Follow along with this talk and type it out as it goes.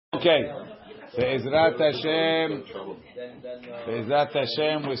Okay, Be'ezrat Hashem,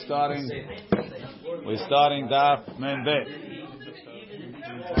 we're starting Daf Mem Bet.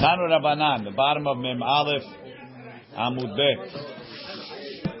 Tanu Rabbanan, the bottom of Mem Aleph, Amud Bet.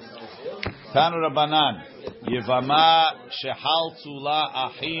 Tanu Rabbanan, Yevama Shehal Tzula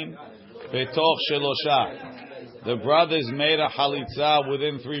Achim Betoch Shelosha. The brothers made a halitza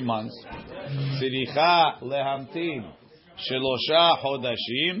within 3 months. Tziricha lehamtin. Shelosha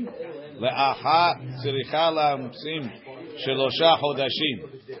chodashim le'acha tziricha lehamtim shelosha chodashim.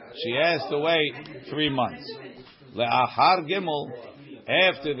 She has to wait 3 months. Le'achar gimel,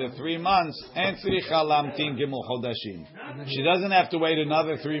 after the 3 months, and tziricha lehamtim gimel chodashim. She doesn't have to wait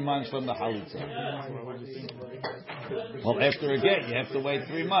another 3 months from the halitza. Well, after a get, you have to wait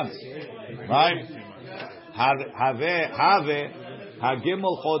 3 months, right? Have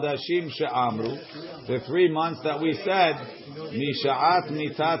hagimel chodashim she'amru. The 3 months that we said, Misha'at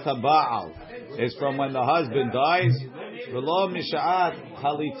mitat ha'ba'al, is from when the husband dies, v'lo misha'at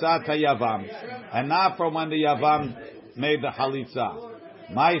halitzat ha'yavam, and not from when the yavam made the halitza.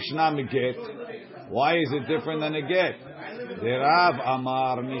 Ma'ishna miget. Why is it different than a get? The Rav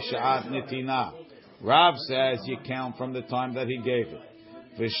Amar misha'at netina. Rav says you count from the time that he gave it.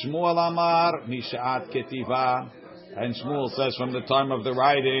 V'Shmuel Amar misha'at ketiva, and Shmuel says from the time of the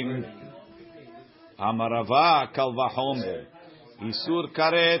writing. Amarava kal v'chomer. Isur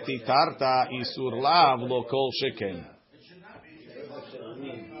karet itarta, isur lav lo kol sheken.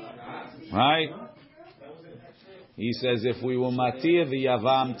 Right? He says if we will matir the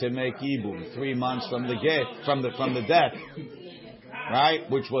yavam to make ibum 3 months from the get, from the death, right?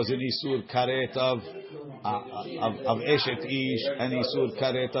 Which was an isur karet of eshet ish and isur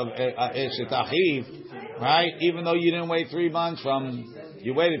karet of eshet achiv, right? Even though you didn't wait 3 months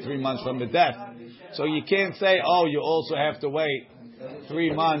you waited 3 months from the death. So you can't say, oh, you also have to wait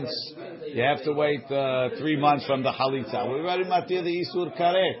 3 months. You have to wait 3 months from the halitza. We already matir the isur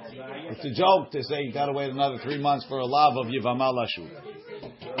karet. It's a joke to say you got to wait another 3 months for a lav of yivama lashu.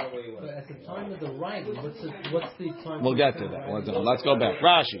 But at the time of the writing, what's the time? We'll get to that. Let's go back.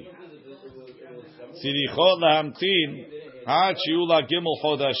 Rashi. Sirichot lahamtin ad shiula gimel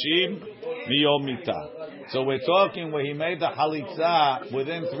chodashim miyom mita. So we're talking where he made the halitza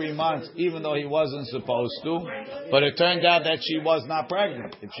within 3 months, even though he wasn't supposed to. But it turned out that she was not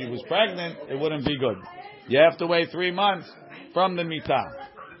pregnant. If she was pregnant, it wouldn't be good. You have to wait 3 months from the mitah.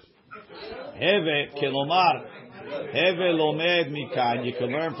 Heve kelomar, heve lomed mikan. You can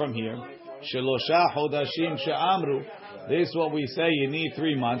learn from here. Shelosha chodashim she'amru. This is what we say. You need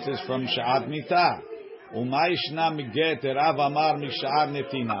 3 months. Is from sha'at mitah. Umayishna miget Rav Amar misha'at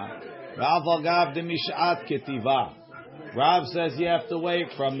netina. Rav agav de mishat ketiva. Rav says you have to wait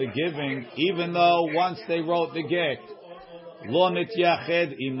from the giving, even though once they wrote the get, lo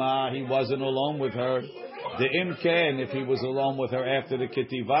nityached ima, he wasn't alone with her. The imken, if he was alone with her after the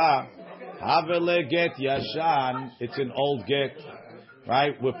ketiva, havele get yashan, it's an old get,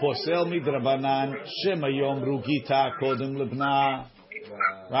 right? We posel midrabanan shema yom rugita kodem libna.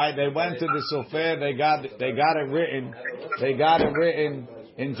 Right? They went to the sofer, they got it written. They got it written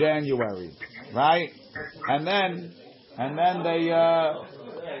in January, right? And then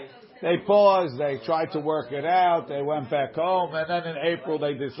they paused. They tried to work it out. They went back home, and then in April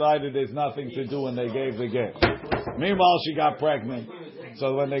they decided there's nothing to do, and they gave the get. Meanwhile, she got pregnant.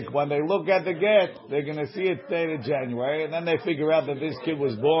 So when they look at the get, they're going to see it dated January, and then they figure out that this kid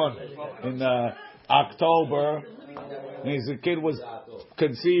was born in October. Means the kid was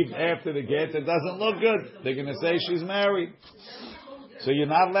conceived after the get. It doesn't look good. They're going to say she's married. So you're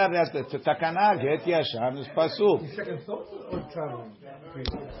not allowed to takana get yashan is pasul.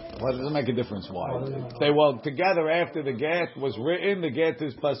 Well, it doesn't make a difference why. They were together after the get was written. The get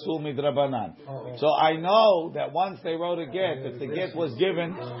is pasul midrabanan. So I know that once they wrote a get, if the get was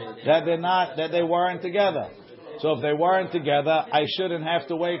given, that they weren't together. So if they weren't together, I shouldn't have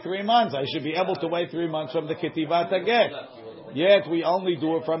to wait 3 months. I should be able to wait 3 months from the ketivat get. Yet we only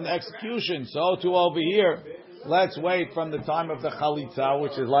do it from the execution. So to over here. Let's wait from the time of the chalitza,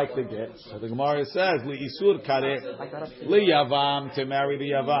 which is like the get. So the Gemara says, "Li isur karet li yavam, to marry the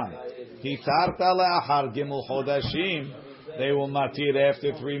yavam. Hitarta le'achar gimel chodashim. They will matir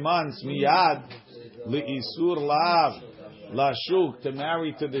after 3 months. Miyad li isur lav lashuk, to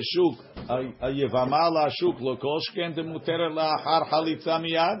marry to the shuk. A yavama lashuk lo koshken de muteret le'achar chalitza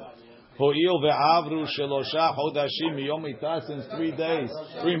miyad. Ho'il ve'avru shelosha chodashim miyom mitah, since 3 days,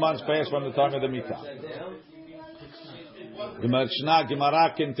 3 months passed from the time of the mitah." The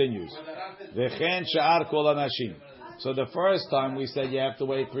Gemara continues. V'chen sha'ar kol anashim. So the first time we said you have to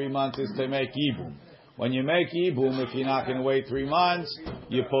wait 3 months is to make ibum. when you make Yibum, if you're not going to wait 3 months,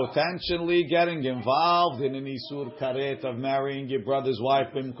 you're potentially getting involved in an Isur Karet of marrying your brother's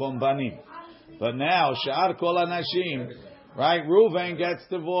wife Bimkom Banim. But now, Sha'ar Kol Anashim, right? Reuven gets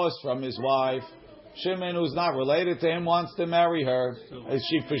divorced from his wife. Shimon, who's not related to him, wants to marry her. Is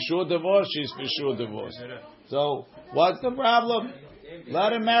she for sure divorced? She's for sure divorced. So, what's the problem?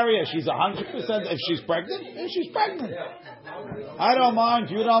 Let him marry her. She's 100%. If she's pregnant, she's pregnant. I don't mind.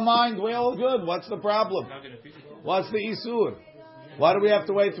 You don't mind. We're all good. What's the problem? What's the Isur? Why do we have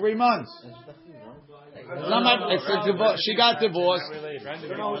to wait 3 months? She got divorced. What?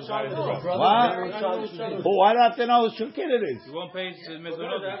 Well, why do I have to know whose kid it is? You won't pay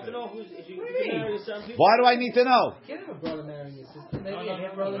Why do I need to know? You can't have a brother marrying his sister. Maybe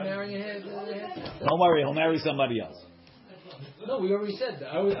a brother marrying a head. Don't worry, he'll marry somebody else. No, we already said that.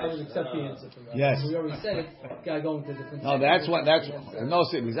 I would accept the answer from that. Yes. We already said it. Guy going to different. No, that's no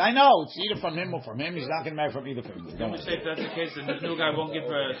cities. I know it's either from him or from him. He's not going to marry from either from him. Don't we say if that's the case, then this new guy won't give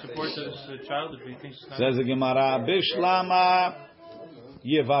support to the child if he thinks it's not. Says the Gemara, Bishlama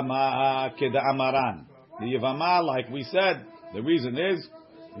Yevama Keda Amaran. The Yevama, like we said, the reason is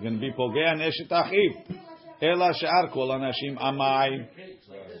you're going to be Pogea Neshet Achiv. Ela She'ar Kol Anashim Amai.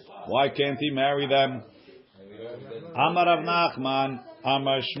 Why can't he marry them? Amar Rav Nachman,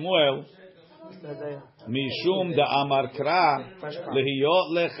 Amar Shmuel, Mishum da Amar Kra, Lehiyot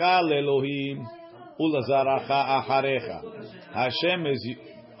Lecha Lelohim, Ulazaracha Acharecha. Hashem is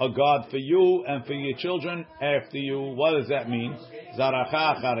a God for you and for your children after you. What does that mean?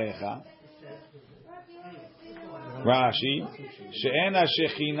 Zaracha Acharecha. Rashi, She'ena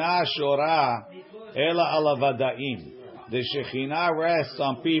Shechina Shora, Ela Alavadaim. The Shekhinah rests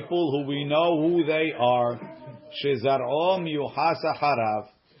on people who we know who they are. Shezar'o miyuchas acharav.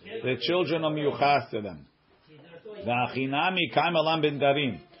 The children are miyuchas to them. V'achinami kaim alam ben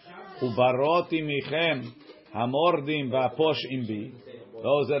darim. Ubaroti michem hamordim v'aposhim bi.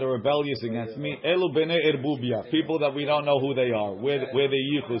 Those that are rebellious against me. Elu bnei erbubia. People that we don't know who they are. Where the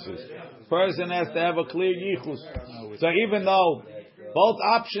yichus is. Person has to have a clear yichus. So even though both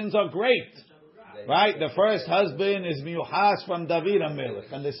options are great, right? The first husband is miyuchas from David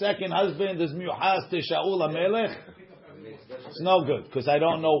HaMelech, and the second husband is miyuchas to Shaul HaMelech. It's no good, because I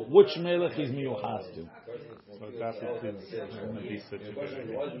don't know which melech he's miyuchas to.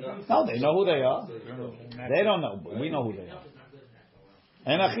 No, they know who they are. They don't know, but we know who they are.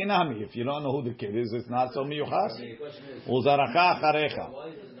 And achinami, if you don't know who the kid is, it's not so miyuchas. Uzaracha acharecha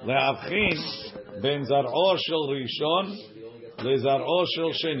leavchin ben zar'o shel rishon lezar'o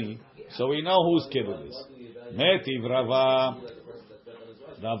shel sheni. So we know whose kid it is. Metiv Rava.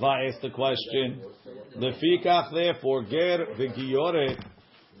 Rava asked the question. Lefikach, therefore, ger v'giyore,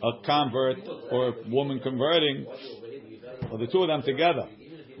 a convert or a woman converting, or the two of them together,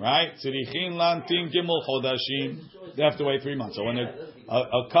 right? Tzirichin lantin gimel chodashim. They have to wait 3 months. So when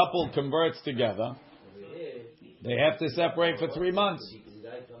a couple converts together, they have to separate for 3 months.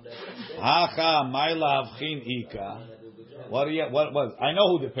 Hacha ma'ila avchin ika. What was? I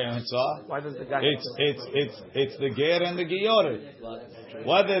know who the parents are. Why does the guy? It's the ger and the giyoret.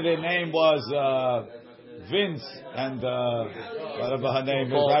 Whether the name was Vince and whatever her name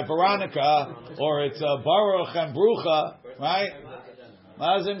is, right, Veronica, or it's Baruch and Brucha, right?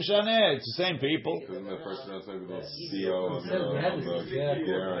 Mazim Shaneh, it's the same people. Isn't the person that's like the CEO of the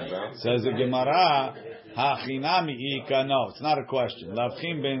Says the Gemara, Hachinami ika. No, it's not a question.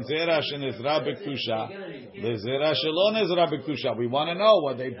 Lavchim ben zera shenezra b'ktusha lezera shelo nezra b'ktusha. We want to know,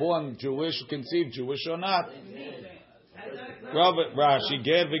 were they born Jewish, conceived Jewish or not? Rashi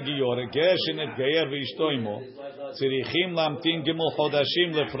ger v'giyore ger shenet gayer v'ishtoimo tzirichim lamtin gimel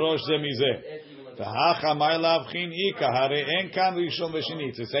chodashim lefrosh ze mizeh. It's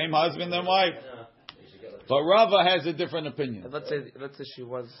the same husband and wife. But Rava has a different opinion. Let's say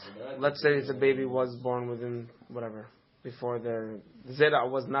the baby was born within whatever before the Zera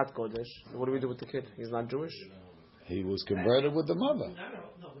was not Kodesh. What do we do with the kid? He's not Jewish. He was converted with the mother.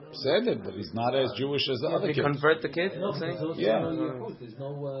 Said it, but he's not as Jewish as the other kids. He convert the kid? No, saying? yeah. There's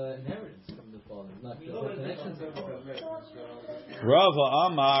no inheritance from the father. There's no connection to the father.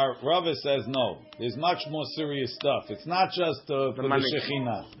 Rava says no. There's much more serious stuff. It's not just for the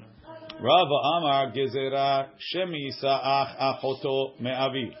Shekhinah. Rava Amar Gezerah Shemi Sa'ach Achoto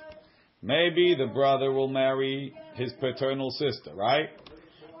Me'aviv. Maybe the brother will marry his paternal sister, right?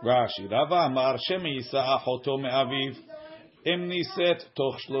 Rashi Rava Amar Shemi Sa'achoto Me'aviv Imniset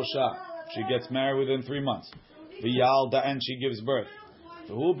Toch Shlosha. She gets married within 3 months. V'yalda, and she gives birth.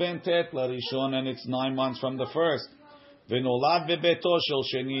 V'hu ben tet larishon, and it's 9 months from the first. V'nolad bebeto shel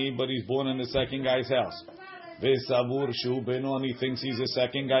sheni, but he's born in the second guy's house. V'savur shu beno, and he thinks he's the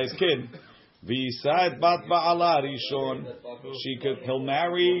second guy's kid. V'yisad bat ba'ala rishon. He'll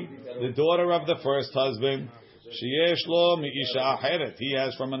marry the daughter of the first husband. Sheyesh lo mi'isha acheret. He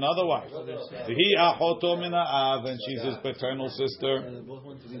has from another wife. V'hi achoto min ha'av, and she's his paternal sister.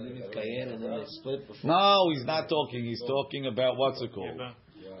 No, he's not talking. He's talking about what's it called?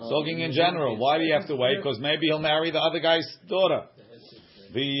 He's talking in general. Why do you have to wait? Because maybe he'll marry the other guy's daughter.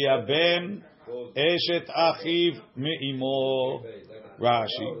 V'yabem eshet achiv me'imo.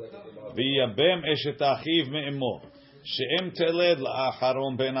 Rashi. V'yabem eshet achiv me'imo. She'em teled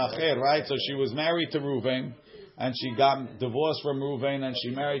la'acharon ben acher. Right? So she was married to Reuven, and she got divorced from Reuven, and she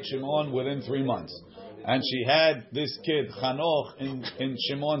married Shimon within 3 months. And she had this kid, Chanoch, in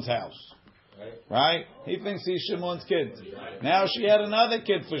Shimon's house. Right? He thinks he's Shimon's kid. Now she had another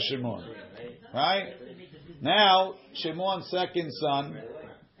kid for Shimon. Right? Now, Shimon's second son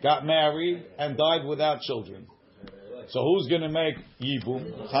got married and died without children. So who's going to make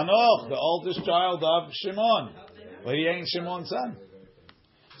Yibum? Chanoch, the oldest child of Shimon. But he ain't Shimon's son.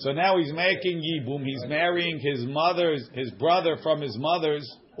 So now he's making Yibum. He's marrying his brother from his mother's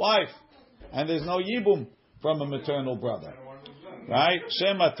wife. And there's no Yibum from a maternal brother. Right?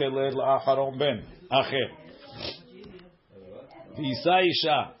 Shema teled la'acharon ben acher. V'isa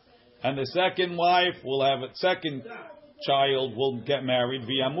isha. And the second wife will have a second child, will get married.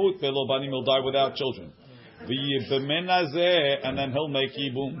 V'yamut velo banim, will die without children. V'yibem nazeh, and then he'll make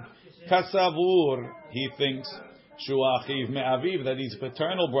Yibum. Kasavur, he thinks, Shu achiv me'aviv, that he's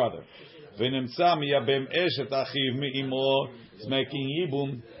paternal brother. V'nimtza miyabem eshet achiv me'imo, he's making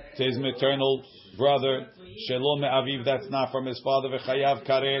Yibum to his maternal brother. Shelo me'aviv, that's not from his father. V'chayav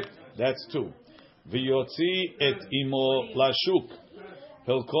karet, that's 2. V'yotzi et imo lashuk,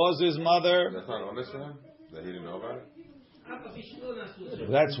 he'll cause his mother. That's not honest for him? That he didn't know about it?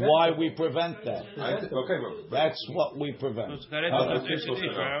 That's why we prevent that. Okay, that's what we prevent. What?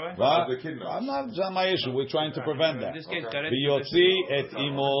 The kid knows. I'm not, it's not my issue. We're trying to prevent that. V'yotzi et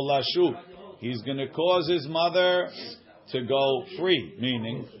imo lashuk, he's going to cause his mother to go free,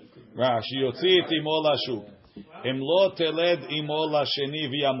 meaning Rashi yotzi et imo lashuk. Im lo teled imo lasheni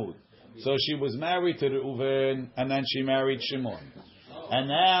v'yamud. So she was married to Reuven, and then she married Shimon. And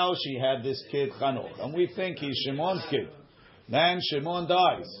now she had this kid, Chanoch. And we think he's Shimon's kid. Then Shimon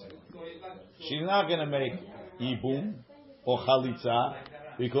dies. She's not going to make Yibum or Chalitza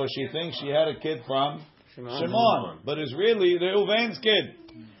because she thinks she had a kid from Shimon. But it's really Reuven's kid.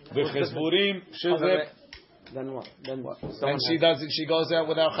 Then what? And she goes out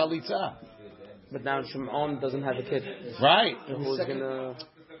without Chalitza. But now Shimon doesn't have a kid. Right. Who's gonna?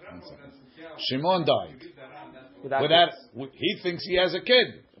 Shimon died. He thinks he has a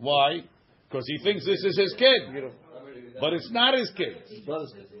kid. Why? Because he thinks this is his kid. But it's not his kid.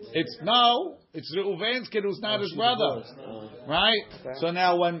 It's Reuven's kid who's not his brother. Right? Okay. So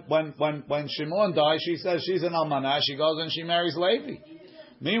now when Shimon dies, she says she's an almanah. She goes and she marries Levi.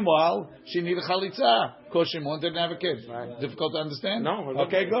 Meanwhile, she needed chalitza because Shimon didn't have a kid. Right. Difficult to understand? No.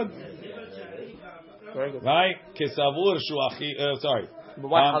 Okay, good. Very good. Right? Kesavur shuachi. Sorry. But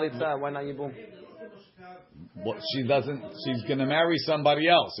why chalitza? Why not yibum? She doesn't. She's going to marry somebody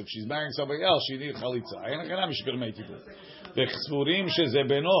else. If she's marrying somebody else, she needs chalitza. She's going to make yibum. V'chsurim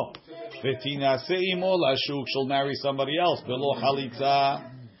shezebeno v'tinase imo lashuk. She'll marry somebody else. Below chalitza.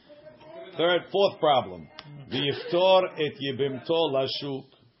 Fourth problem. V'yiftor et yibimto lashuk.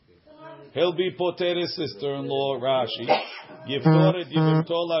 He'll be poter his sister-in-law Rashi. Yiftor et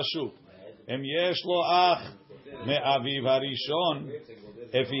yibimto lashuk. Em yesh lo ach me'aviv harishon.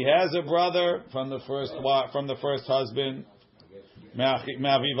 If he has a brother from the first husband,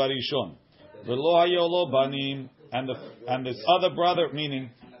 me'aviv harishon. V'lo hayolo banim, and this other brother, meaning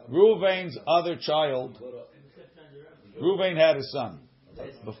Reuven's other child. Reuven had a son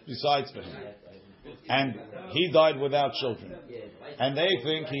besides for him, and he died without children. And they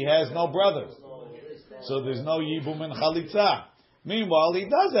think he has no brother, so there's no yibum and chalitza. Meanwhile, he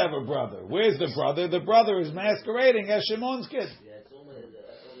does have a brother. Where's the brother? The brother is masquerading as Shimon's kid.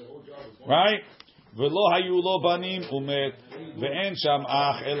 Right? V'lo hayu lo banim umet ve'en sham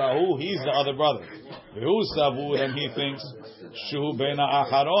ach elahu. He's the other brother. V'hu savur, and he thinks shu ben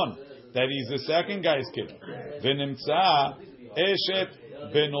acharon, that he's the second guy's kid. V'nimtza eshet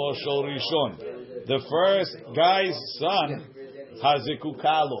beno shel rishon, the first guy's son,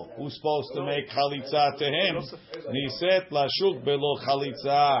 hazikukalo, who's supposed to make chalitza to him. Niset lashuk belo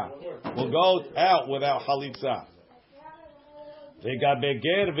chalitza, will go out without chalitza.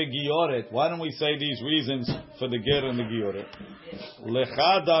 Why don't we say these reasons for the ger and the gioret?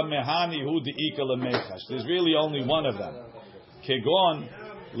 Lechada mehani hu deika lemechash. There's really only one of them. Kegon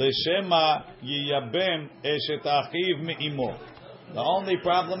leshema yiyabem eshet achiv meimo. The only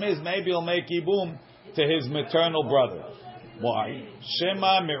problem is maybe he'll make Yibum to his maternal brother. Why?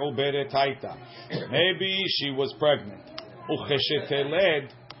 Shema me'uberet haita. Maybe she was pregnant. Uchesheteled,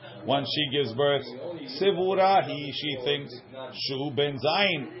 when she gives birth, Sivura, she thinks, Shu ben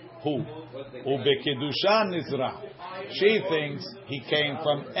Zayin, who? Ubekedusha nizra. She thinks he came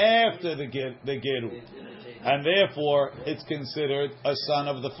from after the Gerut. And therefore, it's considered a son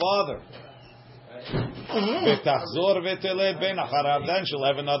of the father. Betachzor veteled ben acharav. Then she'll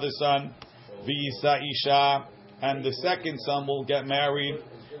have another son. V'yisa isha. And the second son will get married.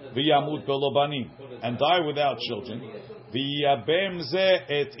 V'yamut belo banim. And die without children. V'yabem ze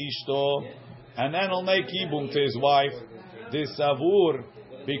et ishto. And then he'll make yibum to his wife. Disavur.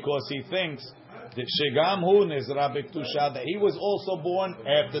 Because he thinks that shegam hu nizra b'ktusha, that he was also born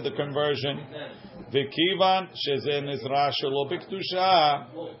after the conversion. V'kivan sheze nizra shelo b'ktusha.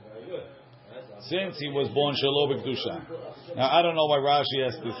 Since he was born shelo b'ktusha. Now I don't know why Rashi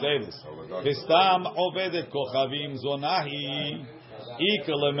has to say this. V'stam ovedet kochavim zonahi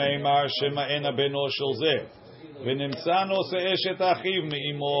ika lemeimar shema ena beno shel zeh v'nimtza nose eshet achiv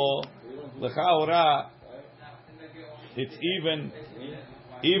me'imo lechaora. It's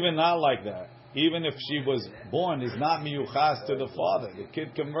even not like that. Even if she was born, is not miyuchas to the father. The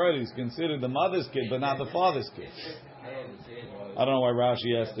kid converted, he's considered the mother's kid, but not the father's kid. I don't know why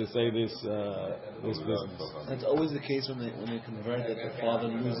Rashi has to say this business. That's always the case when they convert, that the father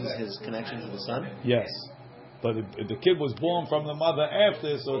loses his connection to the son? Yes. But the kid was born from the mother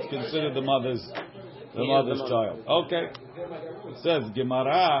after, so it's considered the mother's child. Okay. It says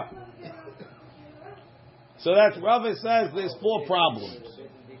Gemara. So that's Rava says there's 4 problems.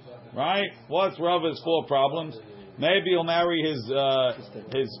 Right? What's Rava's 4 problems? Maybe he'll marry his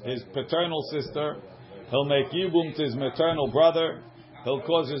paternal sister. He'll make yibum to his maternal brother. He'll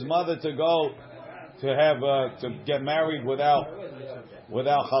cause his mother to go to get married without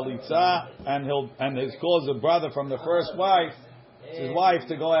chalitza, and he'll cause a brother from the first wife, his wife,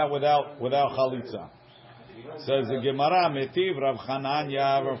 to go out without chalitza. Says the Gemara, Metiv Rav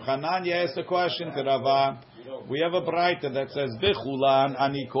Chananya. Rav Chananya asked a question to Rava. We have a braita that says Bechulan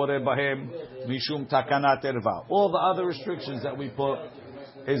ani kore bahem mishum takanat erva. All the other restrictions that we put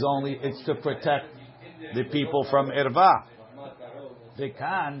it's to protect the people from erva. They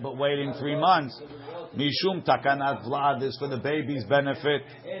can, but waiting 3 months mishum takanat vlad is for the baby's benefit.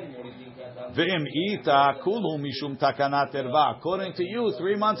 V'im ita kulu mishum takanat erva. According to you,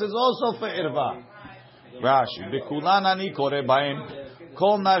 3 months is also for erva. Rashi Bekulan ani kore bahem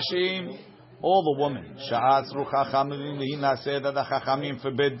kol nashim. All the women, sha'atzru chachamim lihinaseh, that the chachamim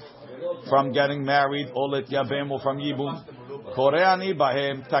forbid from getting married, or let yabem, or from yibum. Koreani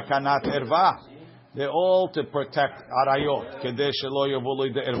bahem takanat erva. They're all to protect arayot, kedei shelo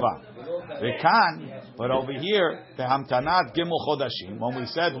yavului de erva. They can, but over here, the hamtanat gimel chodashim. When we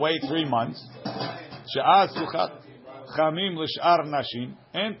said wait 3 months, sha'atzru chachamim l'shar nashim,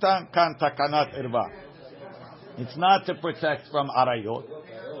 entan kan takanat erva. It's not to protect from arayot.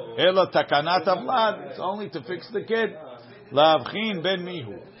 Ela takanat avlad. It's only to fix the kid. Lavchin ben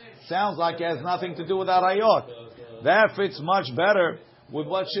mihu. Sounds like it has nothing to do with arayot. That fits much better with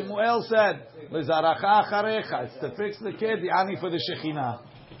what Shemuel said. Lezaracha acharecha. It's to fix the kid, the ani for the shekhinah.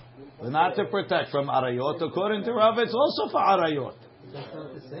 Not to protect from arayot. According to Rav, it's also for arayot. That's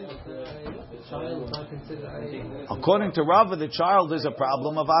not the same. The child is not considered arayot. According to Rav, the child is a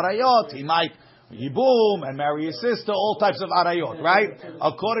problem of arayot. He might Yibum and marry his sister, all types of arayot, right?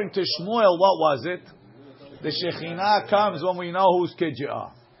 According to Shmuel, what was it? The Shekhinah comes when we know whose kid you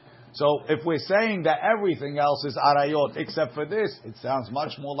are. So if we're saying that everything else is arayot except for this, it sounds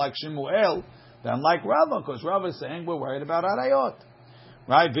much more like Shmuel than like Rava, because Rava is saying we're worried about arayot.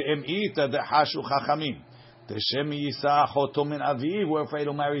 Right? V'im ita dehashu chachamim. Deshem yisa achoto min aviv, we're afraid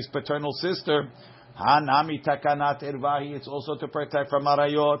to marry his paternal sister. Hanami takanat irvahi, it's also to protect from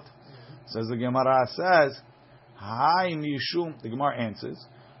arayot. Says the Gemara Hai nishum. The Gemara answers,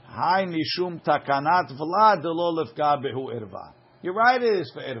 Hai nishum takanat vlad lo lefka behu irva. You're right, it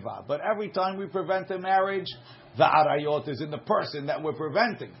is for irva, but every time we prevent a marriage, the arayot is in the person that we're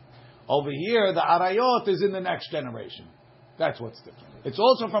preventing. Over here, the arayot is in the next generation. That's what's different. It's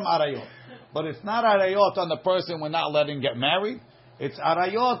also from arayot, but it's not arayot on the person we're not letting get married. It's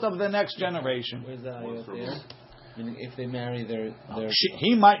arayot of the next generation. Where's the arayot there? Meaning, if they marry the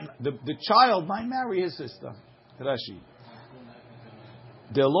child might marry his sister. Rashi.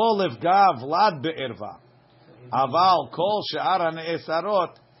 Delo lefga vlad be'erva. Aval kol she'ara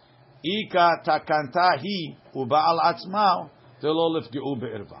ne'esarot ika takanta hi uba'al atzmao delo lefgeu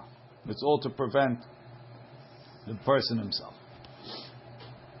be'erva. It's all to prevent the person himself.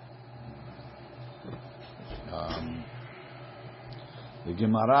 The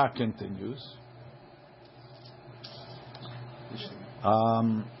Gemara continues.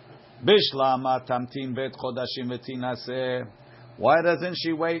 Bishlama tamtin bet chodashim v'tinaseh. Why doesn't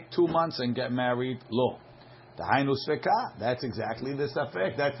she wait 2 months and get married? Lo. The hainu sveka. That's exactly the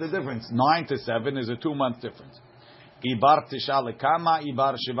safek. That's the difference. 9 to 7 is a 2-month difference. Ibar tisha lekama,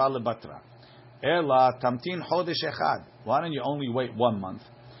 ibar shiva lebatra. Ela tamtin chodesh echad. Why don't you only wait 1 month?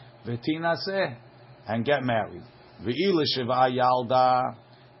 V'tinaseh and get married. V'ila shiva yalda.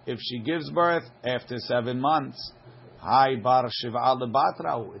 If she gives birth after 7 months, hai bar shiva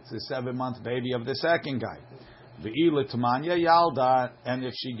lebatra. It's the 7-month baby of the second guy. V'ila tmanya yalda. And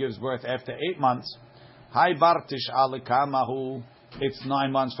if she gives birth after 8 months, hai bar tisha lekamahu. It's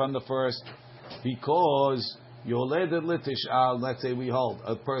 9 months from the first, because yoledet litishal. Let's say we hold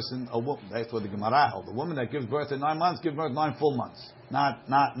a person, a woman. That's what the Gemara held. A woman that gives birth in 9 months gives birth 9 full months, not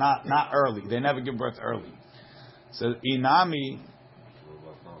early. They never give birth early. So inami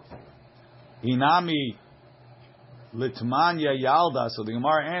litmanya yalda. So the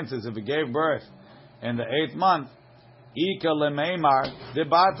Gemara answers, if it gave birth in the 8th month, ika lemeimar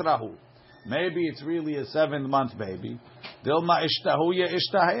debatrahu. Maybe it's really a 7th month baby. Dilma ishtahuya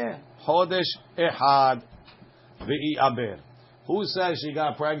ishtaheh chodesh ehad v'i aber. Who says she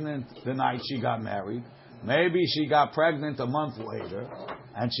got pregnant the night she got married? Maybe she got pregnant a month later,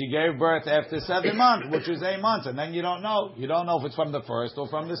 and she gave birth after 7 months, which is 8 months, and then you don't know. You don't know if it's from the first or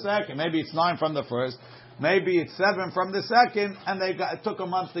from the second. Maybe it's 9 from the first. Maybe it's 7 from the second, and it took a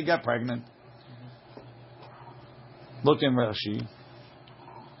month to get pregnant. Look in Rashi.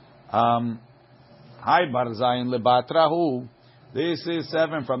 Hai bar zayin lebatrahu. This is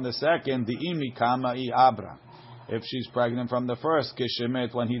 7 from the second. The imi kama I abra. If she's pregnant from the first,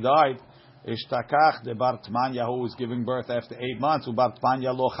 kishemet, when he died, ishtakach de bar tmanya, who was giving birth after 8 months, u bar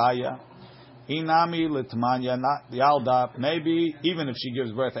tmanya lo chaya. Inami letmanya yalda. Maybe even if she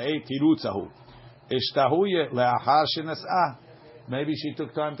gives birth at 8, tirutzahu. Ishtahuye leachar shenas'ah. Maybe she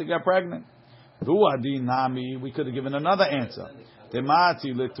took time to get pregnant. Ruadi nami. We could have given another answer.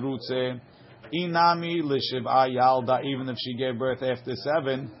 Temati letrutze. Inami l'shiv'a yalda. Even if she gave birth after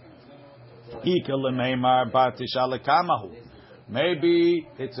 7, ika l'meimar batisha lekamahu. Maybe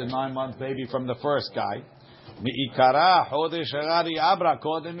it's a 9-month baby from the first guy. Mi'ikara chodesh harari abra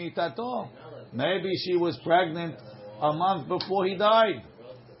kodem itato. Maybe she was pregnant a month before he died.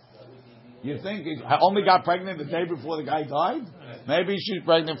 You think I only got pregnant the day before the guy died? Maybe she's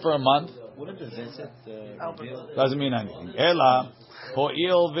pregnant for a month. What does it say? Doesn't mean anything. Ela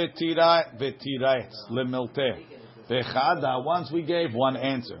po'il v'tiretz lemilteh v'chada. Once we gave one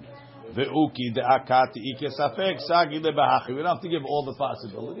answer. Ve'uki de'akati ike safek sagi lebahachi. We don't have to give all the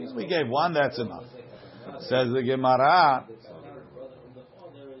possibilities. We gave one. That's enough. Says the Gemara.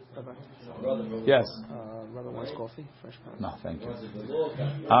 Yes. Brother wants coffee. Fresh coffee. No, thank you.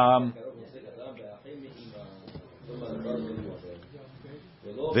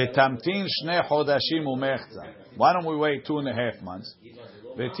 V'tamtin shnei chodashim u'mechza. Why don't we wait 2.5 months?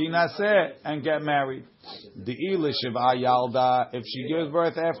 V'tinaseh and get married. De'il shiv'a yalda. If she gives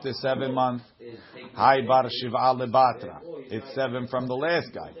birth after 7 months, hai bar shiv'a lebatra. It's 7 from the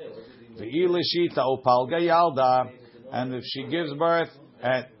last guy. Ve'il shita upalga yalda. And if she gives birth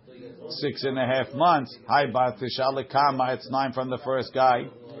at 6.5 months, hai bar tisha lekama. It's 9 from the first guy.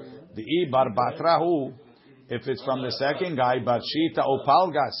 De'i bar batrahu. If it's from the second guy, but shita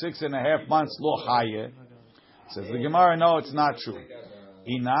opalga, 6.5 months lo chaye. Says the Gemara, no, it's not true.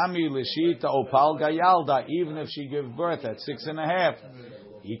 Inami l'shita opalga yalda, even if she gives birth at 6.5,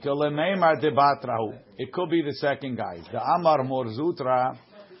 ika lemeimar debatrahu. It could be the second guy. The amar morzutra,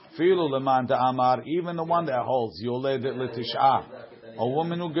 filu leman the amar, even the one that holds yoledet l'tish'ah, a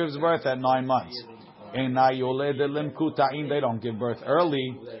woman who gives birth at 9 months. Ena yoledet limkuta'in, they don't give birth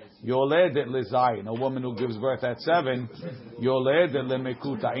early. Yoledet lezayin, a woman who gives birth at 7. Yoledet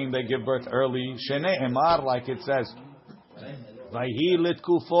lemekuta'in, they give birth early. Shene emar, like it says. Vayhi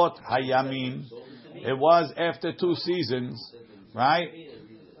litkufot hayamin. It was after 2 seasons, right?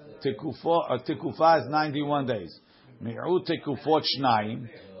 Tikufa is 91 days. Mi'ut tikufot shnayim.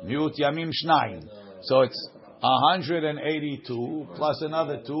 Mi'ut yamim shnayim. So it's 182 plus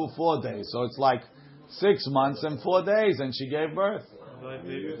another 4 days. So it's like 6 months and 4 days, and she gave birth.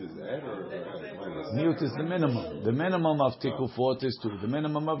 Miut is the minimum. The minimum of tikufot is 2. The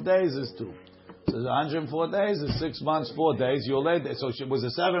minimum of days is 2. So 104 days is 6 months, 4 days. So she was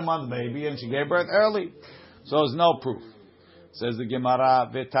a 7-month baby and she gave birth early. So there's no proof. Says the Gemara,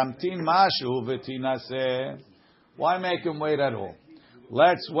 V'tamtin mashu v'tinaseh. Why make him wait at all?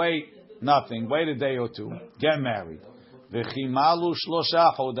 Let's wait nothing. Wait a day or 2. Get married. V'chimalu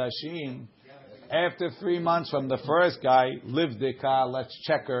shlosha chodashim. after 3 months from the first guy, livdika, let's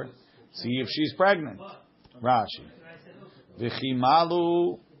check her, see if she's pregnant. Rashi.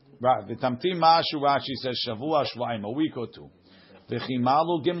 V'chimalu, v'tamtim ma'ashu, Rashi says, shavua shvaim, a week or two.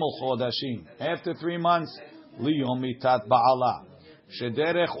 V'chimalu gimel chodashim. After 3 months, liyom mitat ba'ala.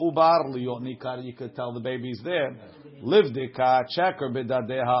 Shederech ubar liyot nikar, you could tell the baby's there. Livdika, check her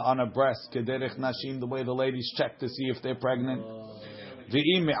bedadeha on a breast. Kederech nashim, the way the ladies check to see if they're pregnant.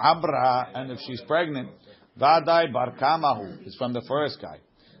 V'im abra, and if she's pregnant, vadai bar kamahu is from the first guy.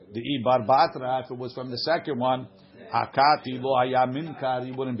 The bar batra, if it was from the second one, hakati lo haya minkar,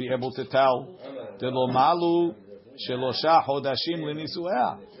 you wouldn't be able to tell. Telo malu shelosha hodashim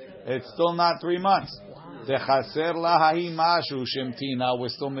linisuah. It's still not 3 months. Dechaser lahahi mashu shemtina. We're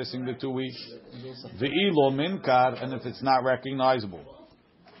still missing the 2 weeks. Ve'ilo minkar, and if it's not recognizable,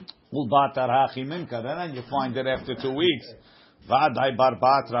 ulbatar hachi minkar, and then you find it after 2 weeks. Vadai bar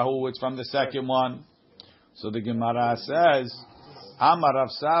batrahu, it's from the second one. So the Gemara says, Amar Rav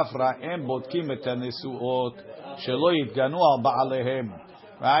Safra em bodkim et hanisuot shelo yitganu al ba'alehem.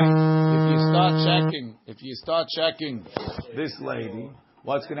 Right? If you start checking this lady,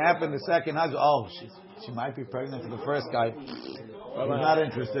 what's going to happen? The second husband, she might be pregnant for the first guy. He's not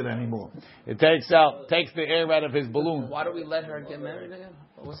interested anymore. It takes the air out of his balloon. Why do we let her get married again?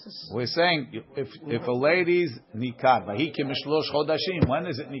 What's this? We're saying if a lady's nikah, when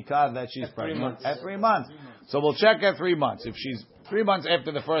is it nikah that she's pregnant? At 3 months. So we'll check at 3 months. If she's 3 months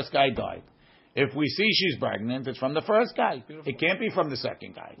after the first guy died, if we see she's pregnant, it's from the first guy. It can't be from the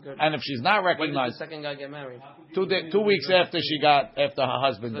second guy. Good. And if she's not recognized, when did the second guy get married? 2 weeks after her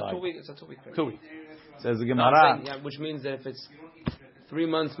husband died. 2 weeks. It's a 2 week period. 2 weeks. Says the Gemara. Which means that if it's 3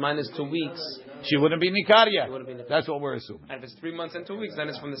 months minus 2 weeks, she wouldn't be nikah yet. That's what we're assuming. And if it's 3 months and 2 weeks, then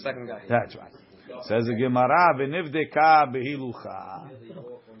it's from the second guy. That's right. Says the Gemara, v'nivdeka behilucha.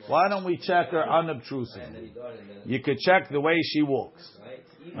 Why don't we check her unobtrusively? You could check the way she walks,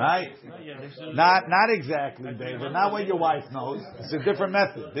 right? Not exactly, David. Not what your wife knows. It's a different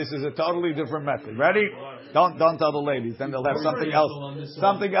method. This is a totally different method. Ready? Don't tell the ladies. Then they'll have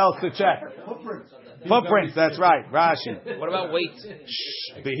something else to check. Footprints, that's right. Rashi. What about weight?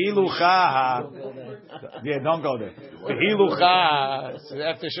 Behilucha. Yeah, don't go there. Behilucha.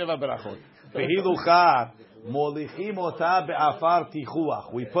 After Shiva Berachot. Behilucha. Molichim ota be'afar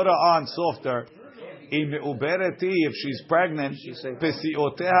tichuach. We put her on softer. If she's pregnant,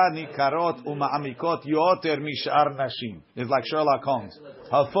 pesioteha nikarot uma'amikot yoter mishar nashim. It's like Sherlock Holmes.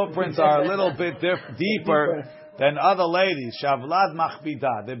 Her footprints are a little bit deeper than other ladies. Shavlad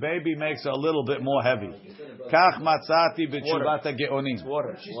machbida. The baby makes her a little bit more heavy. Kach matzati b'tshuvat ha'geonim.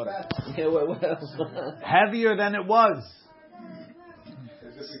 Water. Heavier than it was.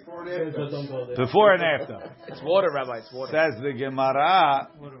 Before and after. It's water, Rabbi. It's water. Says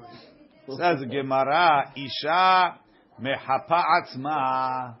the Gemara, Isha mehapa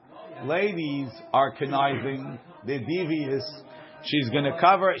atzma. Ladies are conniving. They're devious. She's going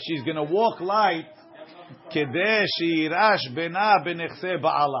to walk light. Kedeh she'irash bena b'nechseh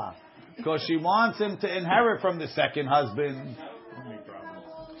ba'ala. Because she wants him to inherit from the second husband.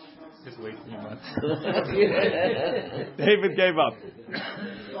 Just wait 3 months. David gave up.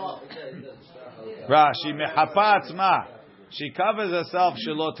 Rashi mehapa atzma. She covers herself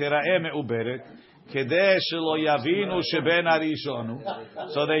shelo tera'eh me'uberet kedeh shelo yavinu sheben harishonu.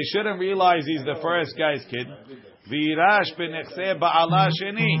 So they shouldn't realize he's the first guy's kid. V'irash b'nechseh ba'ala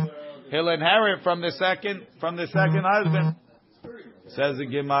sheni. He'll inherit from the second husband. Says the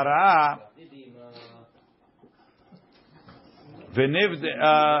Gemara.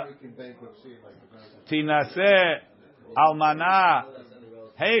 Tinaseh almana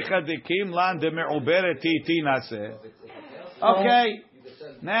heicha dekim lan deme'ubereti tinaseh. Okay,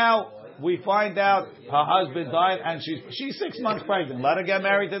 now we find out her husband died and she's 6 months pregnant. Let her get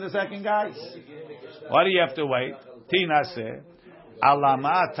married to the second guy. Why do you have to wait? Tinaseh.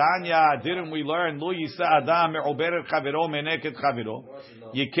 Alama Tanya, didn't we learn? Lu yisa adam me'uberet chaviro meneket chaviro.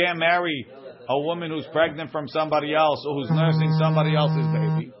 You can't marry a woman who's pregnant from somebody else or who's nursing somebody else's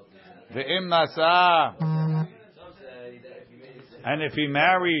baby. Ve'im nasa. And if he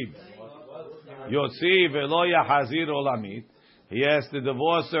married Yotzi ve'lo yahazir olamit, he has to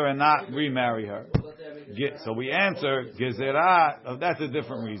divorce her and not remarry her. So we answer gezerah. That's a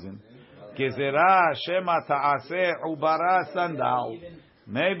different reason. Gezerah shema ta'aseh ubara sandal.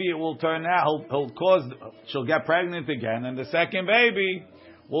 Maybe it will turn out she'll get pregnant again, and the second baby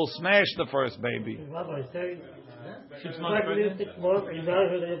will smash the first baby. 6 months pregnant.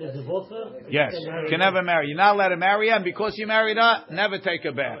 Yes, can never marry. You're not allowed to marry her, and because you married her, never take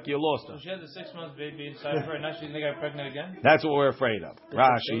her back. You lost her. So she has a 6 month baby inside of her, and now she's gonna get pregnant again. That's what we're afraid of.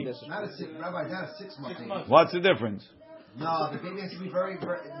 Rashi. Rabbi, not a 6 month. What's the difference? No, the baby has to be very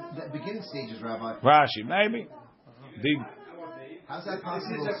the beginning stages, Rabbi. Rashi, maybe. How's that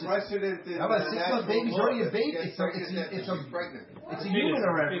possible? Rabbi, 6 month baby's already a baby. It's a human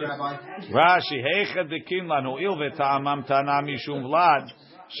already, Rabbi. Rashi, heicha dekin lanu il v'ta'amam tana mishum vlad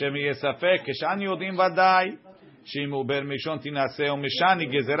shemi yesafek kishan yodim vaday shimu ber mishon tinaseu mishani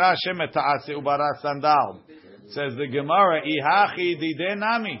gezerah shem ta'aseu bara sandal. Says the Gemara, ihachi dide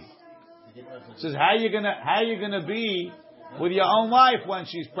nami. Says how you gonna be with your own wife when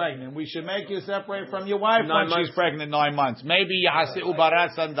she's pregnant? We should make you separate from your wife when she's pregnant 9 months. Maybe yahaseu bara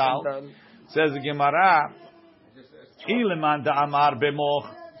sandal. Says the Gemara. Ileman da amar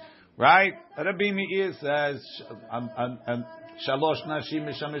bemoch, right? Rabbi Meir says, "Shalosh nashim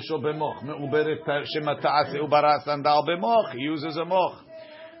mishamesho bemoch meuberet shemata'ase ubaras sandal bemoch." He uses a moch.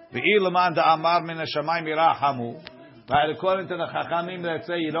 The ileman da amar min hashamayim yirahamu. Right? According to the Chachamim, that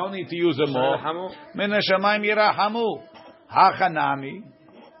say you don't need to use a moch. Min hashamayim yirahamu. Hachanami.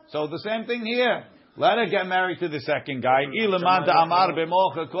 So the same thing here. Let her get married to the second guy. Ileman da amar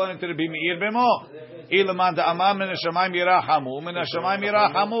bemoch, according to Rabbi Meir bemoch. Ileman da amar min hashamayim yirahamu, min hashamayim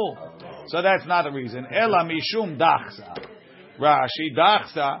yirahamu. So that's not a reason. Ela mishum dachsa. Rashi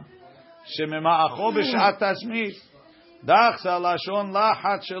dachsa shemema'acho b'shat tashmis. Dachsa lashon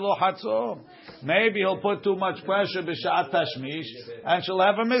lachat shelo hatzo. Maybe he'll put too much pressure b'shat tashmish, and she'll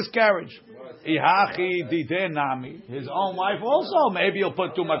have a miscarriage. Ihachi dideh nami. His own wife also. Maybe he'll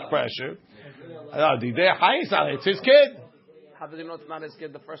put too much pressure. It's his kid. How does he know it's not his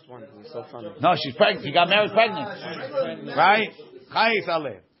kid, the first one? It's so funny. No, she's pregnant. She got married pregnant. Right? Chayis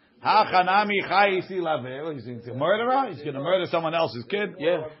aleh. Hachanami chayis ilaveh. He's going to murder her? He's going to murder someone else's kid?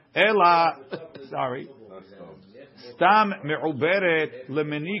 Yeah. Ela, sorry. Stam me'uberet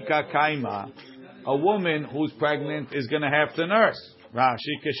lemenika kaima. A woman who's pregnant is going to have to nurse.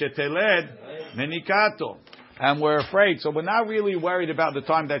 Rashi kesheteled menikato. And we're afraid, so we're not really worried about the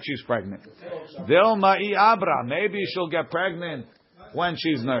time that she's pregnant. Dilma'i abra, maybe she'll get pregnant when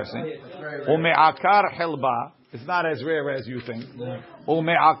she's nursing. Ume'akar hilba, it's not as rare as you think.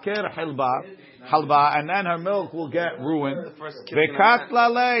 Ume'akar halba, and then her milk will get ruined. Vekat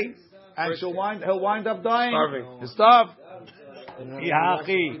lalei, and he'll wind up dying. Starving.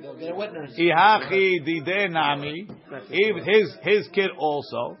 Ihachi dide nami, his kid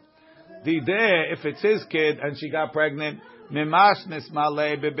also. If it's his kid and she got pregnant, mimasnis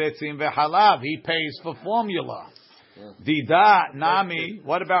malei bebetzim v'halav. He pays for formula. Dida nami.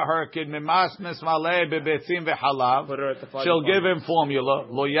 What about her kid? Mimasnis malei bebetzim v'halav. She'll give him formula.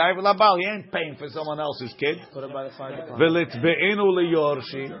 Lo yav labal. He ain't paying for someone else's kid. V'litzbe'inu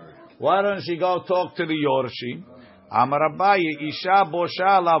liyorshi. Why don't she go talk to the yorshi? Amar Abaye, Isha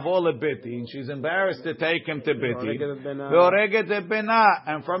bosha lavo lebitin. She's embarrassed to take him to bitin. Ve'oreget bena,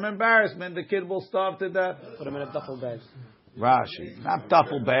 and from embarrassment, the kid will starve to death. Put him in a duffel bag. Rashi, not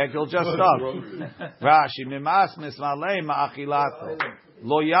duffel bag. He'll just starve. Rashi, mimas mismalei ma'achilato.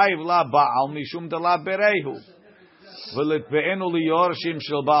 Lo yayiv la ba'al mishum de la berehu. Ve'litbe'enu liyorshim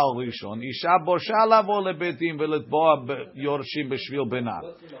shel ba'al rishon. Isha bosha lavo lebitin ve'litboa yorshim b'shvil bena.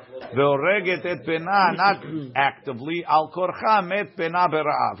 Ve'oreget et bena, not actively. Al korcha met bena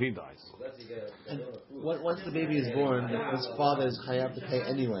bera'av. He dies. And once the baby is born, his father is chayav to pay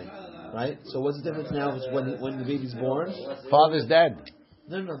anyway, right? So what's the difference now when the baby's born? Father's dead.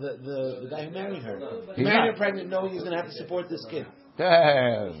 No, the guy who married her. He married her pregnant knowing he's going to have to support this kid.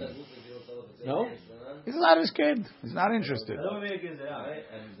 No? He's not his kid. He's not interested.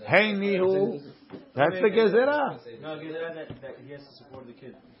 Hey Nihu. That's the gezerah. No, gezerah that he has to support the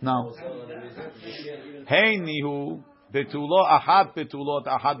kid. No. Hey Nihu. Betulot ahad betulot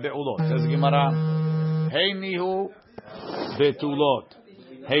ahad beulot. Says Gemara. Hey Nihu. Betulot.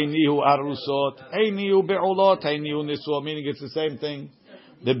 Hey Nihu arusot. Hey Nihu beulot. Hey Nihu nisuot. Meaning it's the same thing.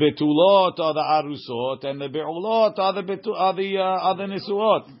 The betulot are the arusot, and the beulot are the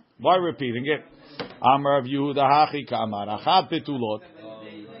nisuot. Why repeating it? Amar of Yehuda Hachi Kamar Achat Betulot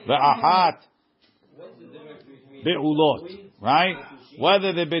Ve'achat Be'ulot. Right?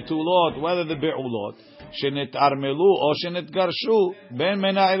 Whether the Betulot, whether the Be'ulot Shenit Armelu or Shenit Garshu Ben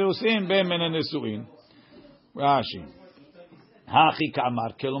Mena Erusim Ben Mena Nisuin. Rashi Hachi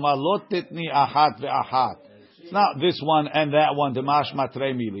Kamar Kelumar Lot Titni Achat Ve'achat. It's not this one and that one. Demash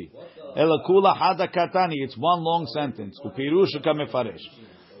Matre Mili Elakula Hada Katani. It's one long sentence. Upirush Kamefaresh.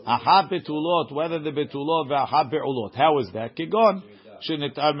 Ahad betulot, whether the betulot ve'ahad be'ulot. How is that? Kigon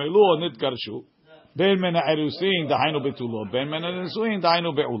shenit armelu or nit garshu. Ben min ha'erusin dahainu betulot. Ben min ha'erusin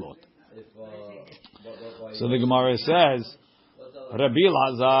dahainu be'ulot. So the Gemara says, Rabbi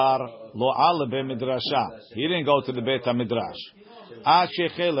Elazar lo ala be'midrasha. He didn't go to the Beit HaMidrash.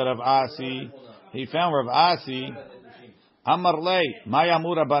 Ashechel Rav Asi. He found Rav Asi. Amar lei, ma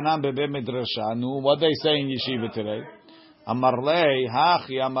yamu Rabbanan be'beit midrasha. Nu, what they say in yeshiva today? Amar lei,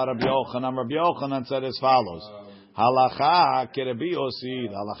 hachi amar Rabbi Yochanan. Rabbi Yochanan said as follows: Halacha ke Rabbi Yossi.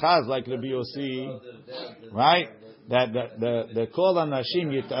 Halacha is like Rabbi Yossi, right? That the kol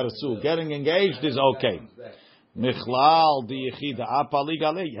anashim yitarsu. Getting engaged is okay. Michlal di yechida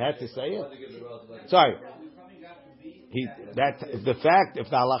apaligale. You had to say it. Sorry. The fact, if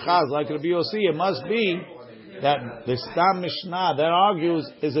the halacha is like Rabbi Yossi, it must be that the Stam Mishnah that argues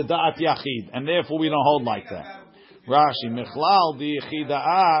is a da'at yachid, and therefore we don't hold like that. Rashi Michlal di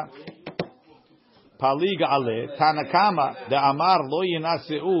Yechida'a Paliga Ale Tanakama the Amar lo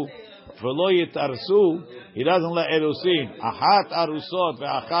yinaseu v'lo yitarsu. He doesn't let erusin ahat arusot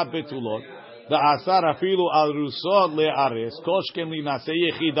ve'achat betulot the asar afilu arusot le'ares koshken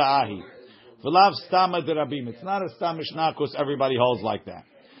linasei Yechida'ahi v'lav stama derabim. It's not a Stam Mishnah because everybody holds like that.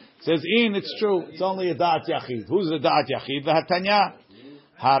 Says in, it's true. It's only a da'at yachid. Who's the da'at yachid? The Hatanya.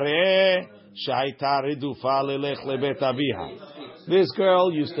 Hare shaita ridufa lelech lebet aviha. This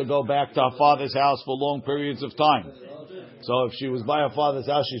girl used to go back to her father's house for long periods of time. So if she was by her father's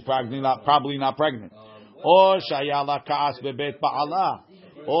house, she's probably not pregnant. Or shayala ka'as bebet ba'ala.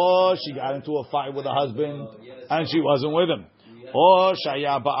 Or she got into a fight with her husband and she wasn't with him. Or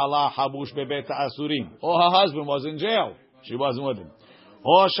shaya ba'ala habush bebet asurim. Or her husband was in jail. She wasn't with him.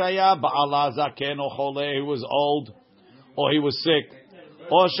 Or shaya ba'ala zaken or chole, he was old, or he was sick.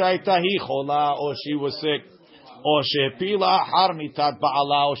 Or shayta hi chola, or she was sick. Or shepila har mitat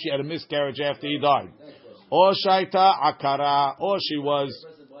ba'ala, or she had a miscarriage after he died. Or shayta akara, or she was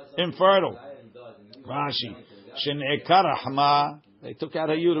infertile. Rashi, shen'ekar rahma, they took out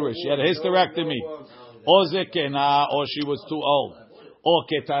her uterus, she had a hysterectomy. Or zekena, or she was too old. Or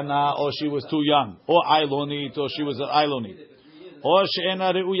ketana, or she was too young. Or ailonit, or she was an ailonit. Or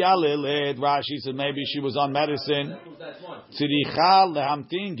she'ena re'uya leled. Rashi said maybe she was on medicine. Tziricha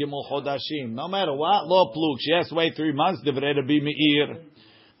lehamtin gimel chodashim. No matter what, lo pluk. She has to wait 3 months. Divrei Rabbi Meir.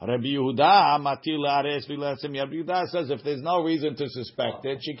 Rabbi Yehuda matil la'ares v'lesim. Rabbi Yehuda says if there's no reason to suspect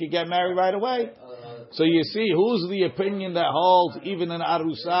it, she could get married right away. So you see, who's the opinion that holds even an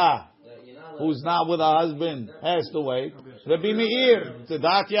arusa who's not with her husband has to wait? Rabbi Meir. It's a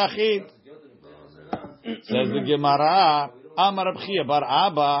dat yachid. Says the Gemara. Amar Reb Chia bar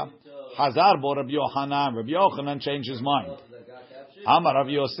Abba Hazar bo Rabbi Yochanan. Rabbi Yochanan changed his mind. Amar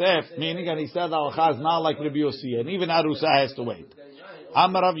Rabbi Yosef, meaning, and he said halacha is not like Rabbi Yossi, and even Arusa has to wait.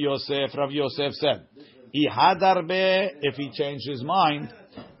 Amar Rabbi Yosef said, Ihadarbe, if he changed his mind,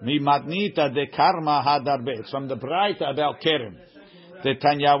 mi matnita de karma hadarbe. It's from the Braita about Kerem. The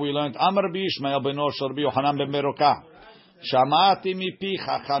Tanya we learned. Amar Rabbi Ishmael ben Oshel Rabbi Yochanan ben Meroka. Shamati mi pi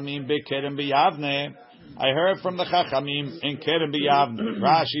chachamim be Kerem b'Yavne. I heard from the Chachamim in Kerem b'Yavne.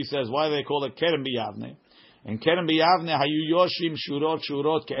 Rashi says, why do they call it Kerem b'Yavne? In Kerem b'Yavne, hayu yoshim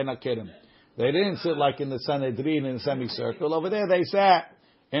shurot ke'ena Kerem. They didn't sit like in the Sanhedrin in a semicircle. Over there, they sat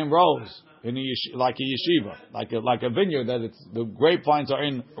in rows, in a like a yeshiva, like a vineyard. That it's the grapevines are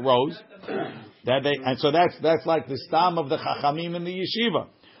in rows. And so that's like the stam of the Chachamim in the yeshiva.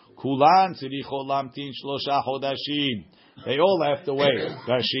 Kulan tziricho lamtin shlosha chodashim. They all have to wait.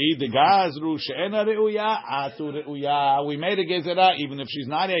 Rashi, the gazru she'ena reuya, atu reuya. We made a gezerah, even if she's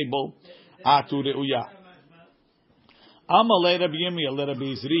not able, atu reuya. Amalei Rabbi Yirmiyah,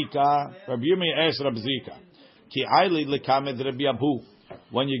 Rabbi Zrika. Rabbi Yirmiyah asked Rabbi Zrika, Ki aili lekamed Rabbi Abhu.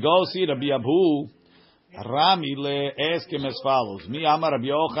 When you go see Rabbi Abhu, Rami le ask him as follows: Mi amar Rabbi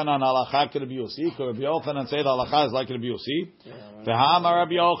Yochanan halacha Rabbi Yossi. Rabbi Yochanan say the halacha is like Rabbi Yossi. V'hamar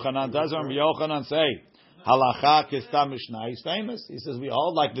Rabbi Yochanan, doesn't Rabbi Yochanan say halacha kestam mishnah? He's famous. He says we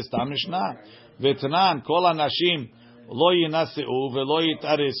hold like the stam mishnah. V'tanan kol anashim lo yinaseu v'lo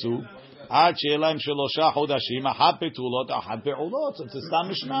yitaresu ad she'elaim shelosha chodashim ahad betulot ahad be'ulot. So it's a stam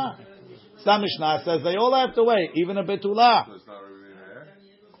mishnah. Stam mishnah says they all have to wait, even a betula.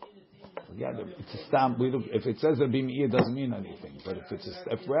 Yeah, it's a stam. If it says Rabbi Meir, it doesn't mean anything. But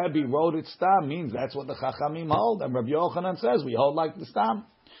if Rabbi wrote it stam, means that's what the Chachamim hold. And Rabbi Yochanan says we hold like the stam.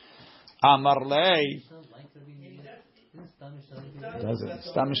 Amar lei. Doesn't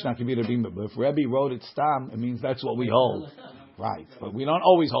stam mishnah can be Rabbi Meir, but if Rabbi wrote it stam, it means that's what we hold. Right, but we don't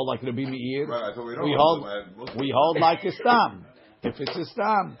always hold like Rabbi Meir. Right, we hold like a stam. If it's a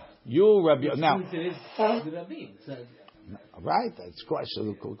stam, you Rabbi now. Right, that's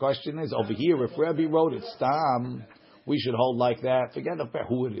question. The question is over here. If Rabbi wrote it stam, we should hold like that. Forget about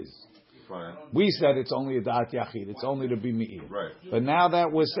who it is. fine. We said it's only a da'at yachid. It's only to be me'ir. Right. But now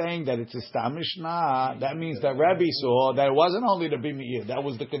that we're saying that it's a stam mishnah, that means that Rabbi saw that it wasn't only to be me'ir. That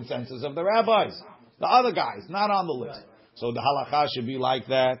was the consensus of the rabbis, the other guys, not on the list. So the halacha should be like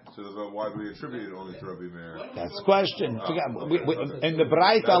that. So why do we attribute it only to Rabbi Meir? That's the question. In the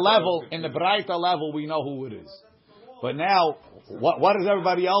Braita level, we know who it is. But now, what does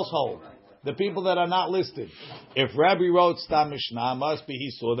everybody else hold? The people that are not listed. If Rabbi wrote Stam Mishnah, must be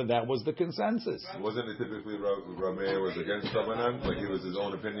he saw that was the consensus. Wasn't it typically Rabbi Meir was against Rabbanan? Like it was his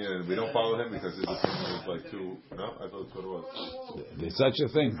own opinion and we don't follow him because his opinion is like too... No? I thought that's what it was. There's such a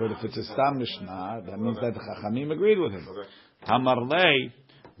thing. But if it's a Stam Mishnah, that means that the Chachamim agreed with him. Okay. Hamarlei,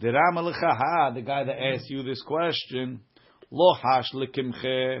 the guy that asked you this question, Lo hash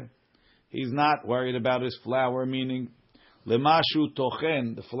lekimche. He's not worried about his flour, meaning lemashu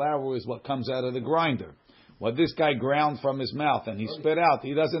tochen. The flour is what comes out of the grinder. What this guy ground from his mouth and he spit out.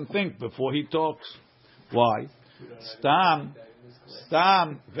 He doesn't think before he talks. Why? Stam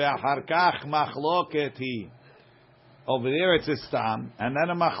ve'acharkach machloket he. Over there it's a stam and then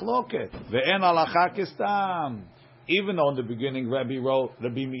a machloket. Ve'en halacha kestam. Even though in the beginning Rabbi wrote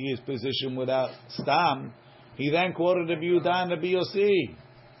Rabbi Meir's position without stam, he then quoted Rabbi Yehuda and Rabbi Yossi.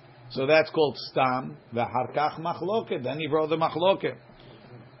 So that's called stam ve'harkach machloket. Then he wrote the machloket.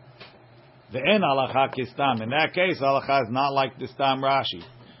 Ve'en halacha kistam. In that case, halacha is not like the stam Rashi.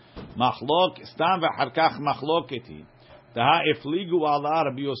 Machlok stam ve'harkach machloketi. Daha ifligu ala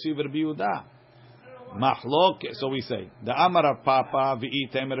Rabbi Yossi ve'Rabbi Yehuda. Machlok. So we say the Amar of Papa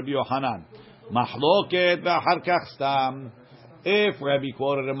ve'item Rabbi Yohanan. Machloket ve'harkach stam. If Rabbi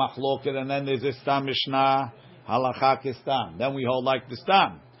quoted a machloket and then there's a stam mishnah, halacha kistam. Then we hold like the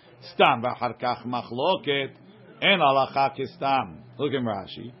stam. Stam v'harkach machloket en halacha kistam. Look in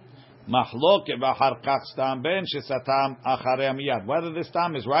Rashi. Machloket v'harkach stam ben shesatam acharei miyad. Whether the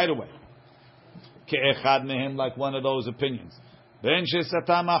stam is right away. Ke'echad mehem, like one of those opinions. Ben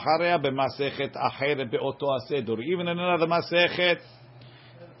shesatam acharei b'masechet acheret be'oto haSeder. Even in another masechet,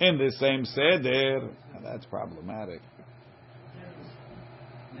 in the same seder. That's problematic.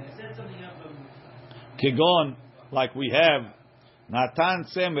 Kigon, like we have, Natan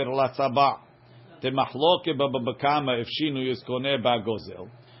Semer Latzaba, the Mahloke Babakama, if Shinu Yuskone Bagozel,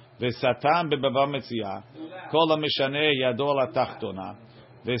 Vesatam Bebaba Metzia, Kola Mishane Yadola Tachtona,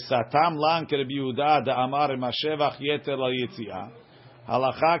 Vesatam Lan Kerbi Yehuda, the Amar Mashevach Yeter La Yitzia,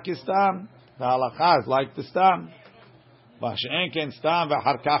 Halacha Kistam, the Halacha is like the Stam. Vashen Ken Stam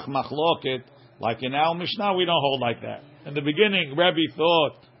V'Harkach Machloket, like in our Mishnah, we don't hold like that. In the beginning, Rabbi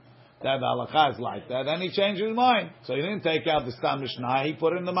thought that the halacha is like that, then he changed his mind. So he didn't take out the Stam Mishnah, he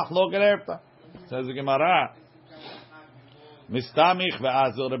put in the Machloket Erta. Says the Gemara. Mistamich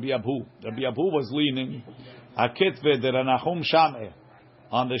ve'azil Rabbi Abhu. Rabbi Abhu was leaning akitve de Nahum Shameh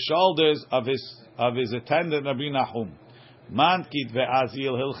on the shoulders of his attendant Rabbi Nahum. Mankit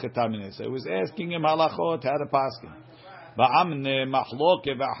ve'azil hilchetamines. So he was asking him halachot, how to paskin. Ba'amne machloke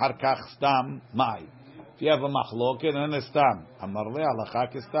ve'harkach stam mai. If you have a machloket and a stam, amarle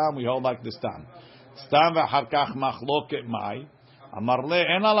halacha kestam, we hold like the stam. Stam ve'harkach machloket mai. Amarle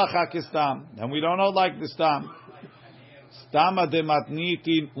en halacha kestam, and we don't hold like the stam. Stama de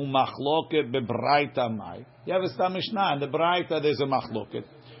matnitin umachloket bebraita mai. You have a stam mishnah, and the braita there's a machloket.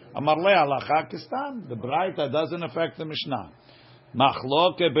 Amarle halacha kestam. The braita doesn't affect the mishnah.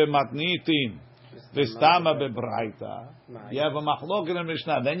 Machloket bematnitin. V'stama bebraita. You have a machloket in the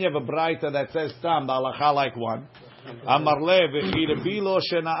Mishnah. Then you have a braita that says stam, the halacha like one. Amarle v'chi Rabbi lo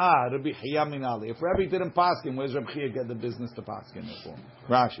shena'a Rabbi Chiya minali. If Rabbi didn't paskin, where's Rabbi Chiya get the business to paskin it for?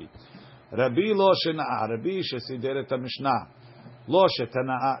 Rashi. Rabbi lo shena'a Rabbi shesideret ha-Mishnah. Lo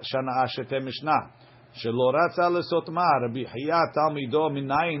shena'a shete Mishnah. Shelo ratza lesotma Rabbi Chiya talmido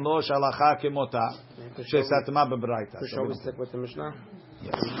minayin lo shalacha kemota shesatma bebraita. We should always stick with the Mishnah.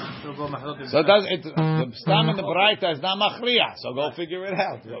 Yes. So the stam in the braita is not machriya. So go figure it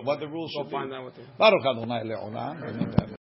out. What the rules should be. Find out what Baruch Adonai le'olam.